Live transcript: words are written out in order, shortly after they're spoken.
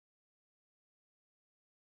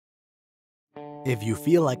If you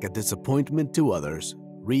feel like a disappointment to others,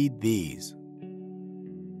 read these.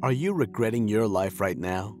 Are you regretting your life right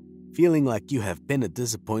now? Feeling like you have been a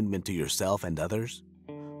disappointment to yourself and others?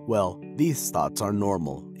 Well, these thoughts are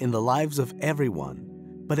normal in the lives of everyone,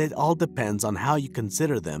 but it all depends on how you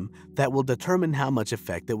consider them that will determine how much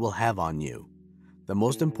effect it will have on you. The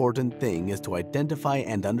most important thing is to identify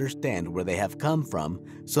and understand where they have come from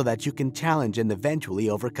so that you can challenge and eventually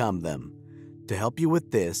overcome them. To help you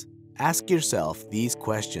with this, ask yourself these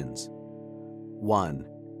questions. 1.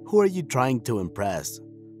 Who are you trying to impress?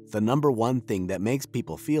 The number one thing that makes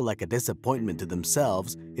people feel like a disappointment to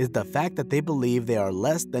themselves is the fact that they believe they are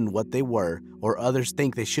less than what they were or others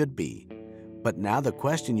think they should be. But now the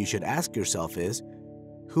question you should ask yourself is,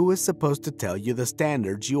 who is supposed to tell you the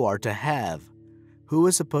standards you are to have? Who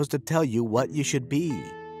is supposed to tell you what you should be?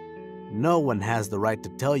 No one has the right to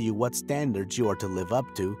tell you what standards you are to live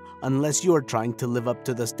up to unless you are trying to live up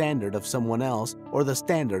to the standard of someone else or the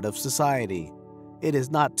standard of society. It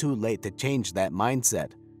is not too late to change that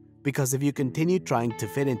mindset, because if you continue trying to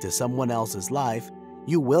fit into someone else's life,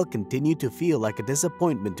 you will continue to feel like a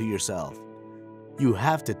disappointment to yourself. You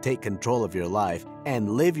have to take control of your life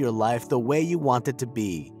and live your life the way you want it to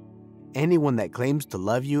be. Anyone that claims to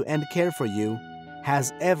love you and care for you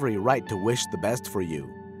has every right to wish the best for you,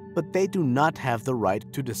 but they do not have the right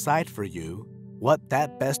to decide for you what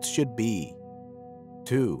that best should be.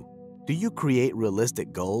 2. Do you create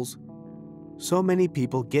realistic goals? So many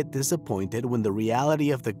people get disappointed when the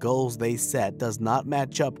reality of the goals they set does not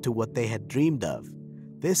match up to what they had dreamed of.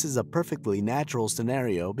 This is a perfectly natural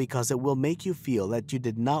scenario because it will make you feel that you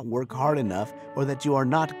did not work hard enough or that you are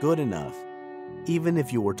not good enough. Even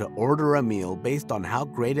if you were to order a meal based on how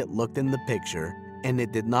great it looked in the picture, and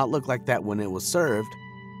it did not look like that when it was served,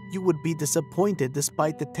 you would be disappointed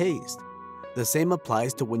despite the taste. The same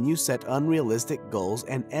applies to when you set unrealistic goals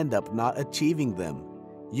and end up not achieving them.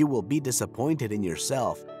 You will be disappointed in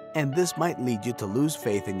yourself, and this might lead you to lose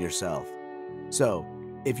faith in yourself. So,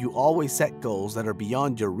 if you always set goals that are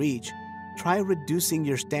beyond your reach, try reducing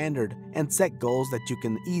your standard and set goals that you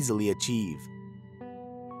can easily achieve.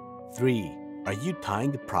 3. Are you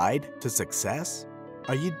tying pride to success?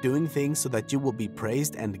 Are you doing things so that you will be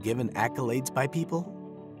praised and given accolades by people?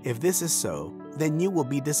 If this is so, then you will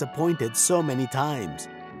be disappointed so many times.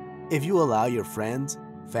 If you allow your friends,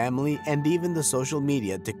 family, and even the social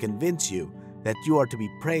media to convince you that you are to be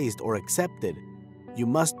praised or accepted, you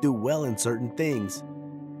must do well in certain things,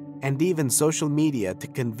 and even social media to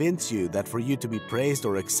convince you that for you to be praised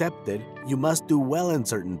or accepted, you must do well in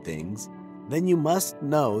certain things, then you must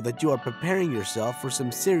know that you are preparing yourself for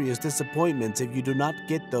some serious disappointments if you do not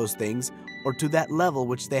get those things or to that level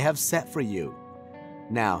which they have set for you.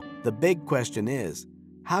 Now, the big question is,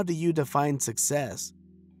 how do you define success?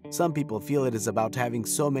 Some people feel it is about having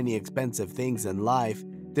so many expensive things in life.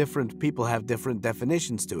 Different people have different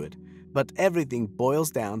definitions to it, but everything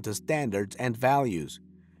boils down to standards and values.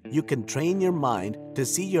 You can train your mind to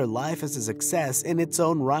see your life as a success in its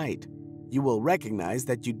own right. You will recognize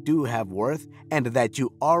that you do have worth and that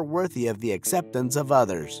you are worthy of the acceptance of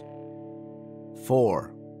others.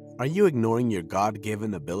 4. Are you ignoring your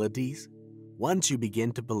God-given abilities? Once you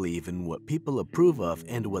begin to believe in what people approve of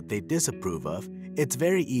and what they disapprove of, it's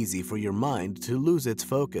very easy for your mind to lose its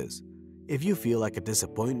focus. If you feel like a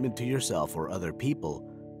disappointment to yourself or other people,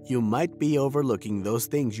 you might be overlooking those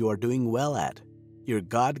things you are doing well at, your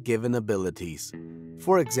God-given abilities.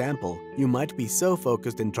 For example, you might be so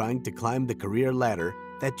focused in trying to climb the career ladder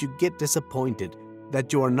that you get disappointed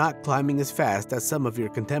that you are not climbing as fast as some of your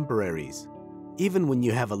contemporaries. Even when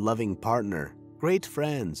you have a loving partner, great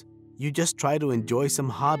friends, you just try to enjoy some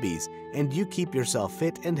hobbies, and you keep yourself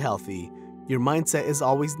fit and healthy, your mindset is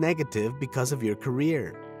always negative because of your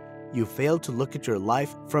career. You fail to look at your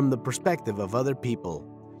life from the perspective of other people.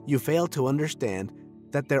 You fail to understand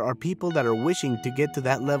that there are people that are wishing to get to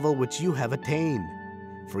that level which you have attained.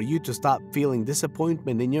 For you to stop feeling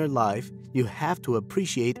disappointment in your life, you have to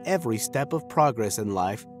appreciate every step of progress in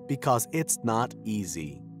life because it's not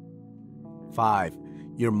easy. 5.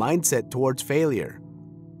 Your mindset towards failure.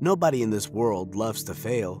 Nobody in this world loves to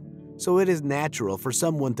fail, so it is natural for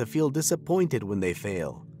someone to feel disappointed when they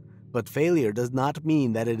fail. But failure does not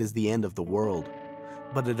mean that it is the end of the world.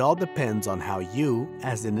 But it all depends on how you,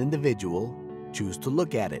 as an individual, choose to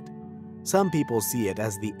look at it. Some people see it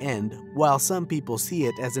as the end, while some people see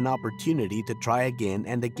it as an opportunity to try again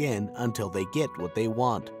and again until they get what they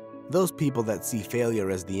want. Those people that see failure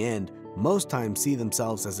as the end most times see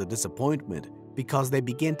themselves as a disappointment because they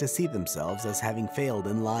begin to see themselves as having failed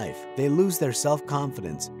in life. They lose their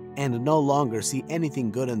self-confidence and no longer see anything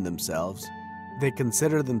good in themselves. They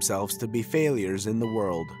consider themselves to be failures in the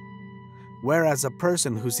world. Whereas a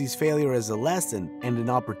person who sees failure as a lesson and an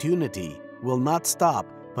opportunity will not stop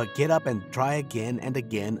but get up and try again and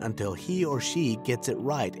again until he or she gets it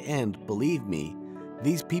right. And believe me,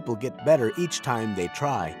 these people get better each time they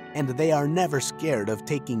try, and they are never scared of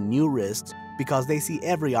taking new risks because they see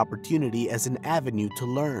every opportunity as an avenue to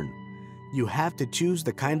learn. You have to choose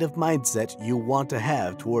the kind of mindset you want to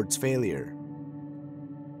have towards failure.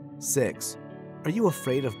 6. Are you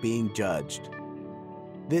afraid of being judged?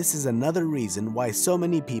 This is another reason why so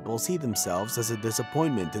many people see themselves as a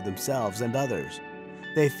disappointment to themselves and others.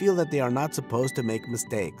 They feel that they are not supposed to make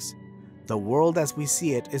mistakes. The world as we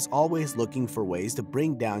see it is always looking for ways to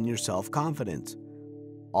bring down your self-confidence.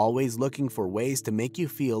 Always looking for ways to make you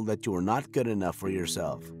feel that you are not good enough for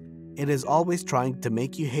yourself. It is always trying to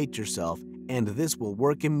make you hate yourself, and this will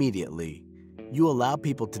work immediately. You allow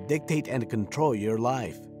people to dictate and control your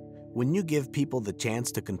life. When you give people the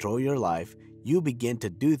chance to control your life, you begin to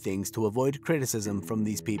do things to avoid criticism from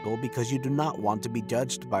these people because you do not want to be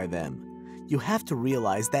judged by them. You have to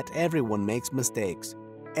realize that everyone makes mistakes,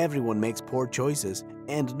 everyone makes poor choices,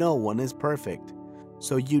 and no one is perfect.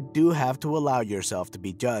 So you do have to allow yourself to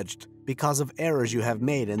be judged because of errors you have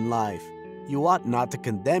made in life. You ought not to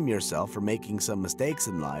condemn yourself for making some mistakes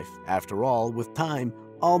in life. After all, with time,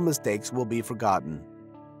 all mistakes will be forgotten.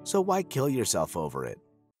 So why kill yourself over it?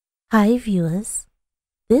 Hi viewers,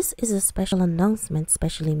 this is a special announcement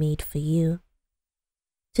specially made for you.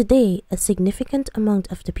 Today, a significant amount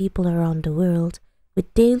of the people around the world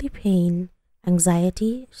with daily pain,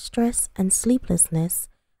 anxiety, stress, and sleeplessness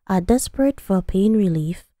are desperate for pain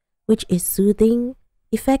relief, which is soothing,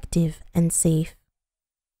 effective, and safe.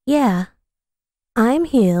 Yeah, I'm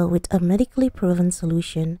here with a medically proven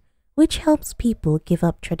solution which helps people give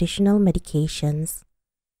up traditional medications.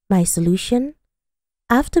 My solution?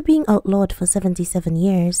 After being outlawed for 77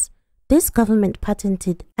 years, this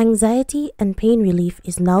government-patented anxiety and pain relief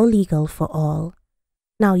is now legal for all.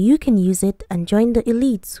 Now you can use it and join the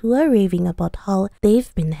elites who are raving about how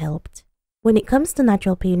they've been helped. When it comes to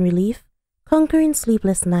natural pain relief, conquering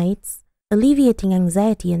sleepless nights, alleviating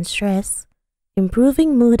anxiety and stress,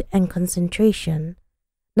 improving mood and concentration,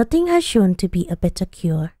 nothing has shown to be a better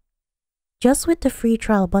cure. Just with the free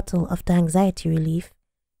trial bottle of the anxiety relief,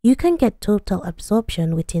 you can get total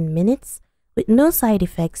absorption within minutes with no side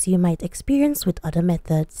effects you might experience with other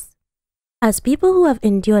methods. As people who have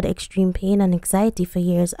endured extreme pain and anxiety for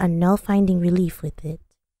years are now finding relief with it.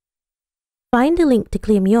 Find the link to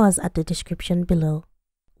claim yours at the description below.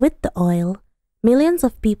 With the oil, millions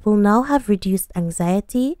of people now have reduced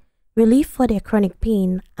anxiety, relief for their chronic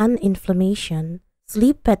pain and inflammation,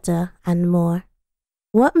 sleep better, and more.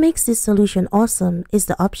 What makes this solution awesome is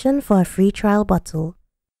the option for a free trial bottle.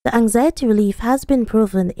 The anxiety relief has been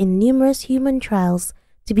proven in numerous human trials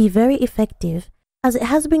to be very effective, as it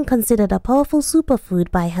has been considered a powerful superfood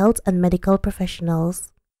by health and medical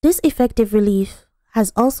professionals. This effective relief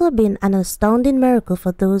has also been an astounding miracle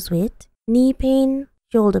for those with knee pain,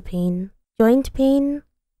 shoulder pain, joint pain,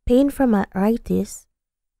 pain from arthritis,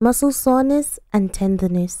 muscle soreness and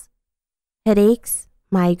tenderness, headaches,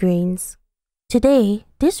 migraines. Today,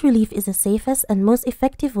 this relief is the safest and most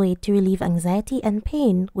effective way to relieve anxiety and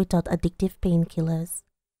pain without addictive painkillers.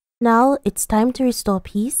 Now, it's time to restore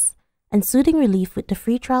peace and soothing relief with the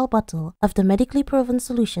free trial bottle of the medically proven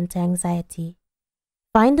solution to anxiety.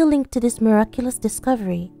 Find the link to this miraculous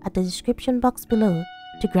discovery at the description box below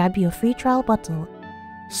to grab your free trial bottle.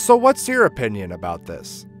 So what's your opinion about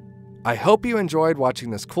this? I hope you enjoyed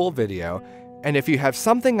watching this cool video, and if you have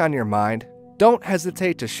something on your mind, don't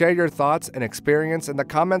hesitate to share your thoughts and experience in the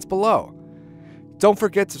comments below. Don't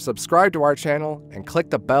forget to subscribe to our channel and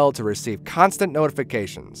click the bell to receive constant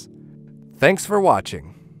notifications. Thanks for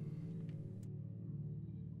watching.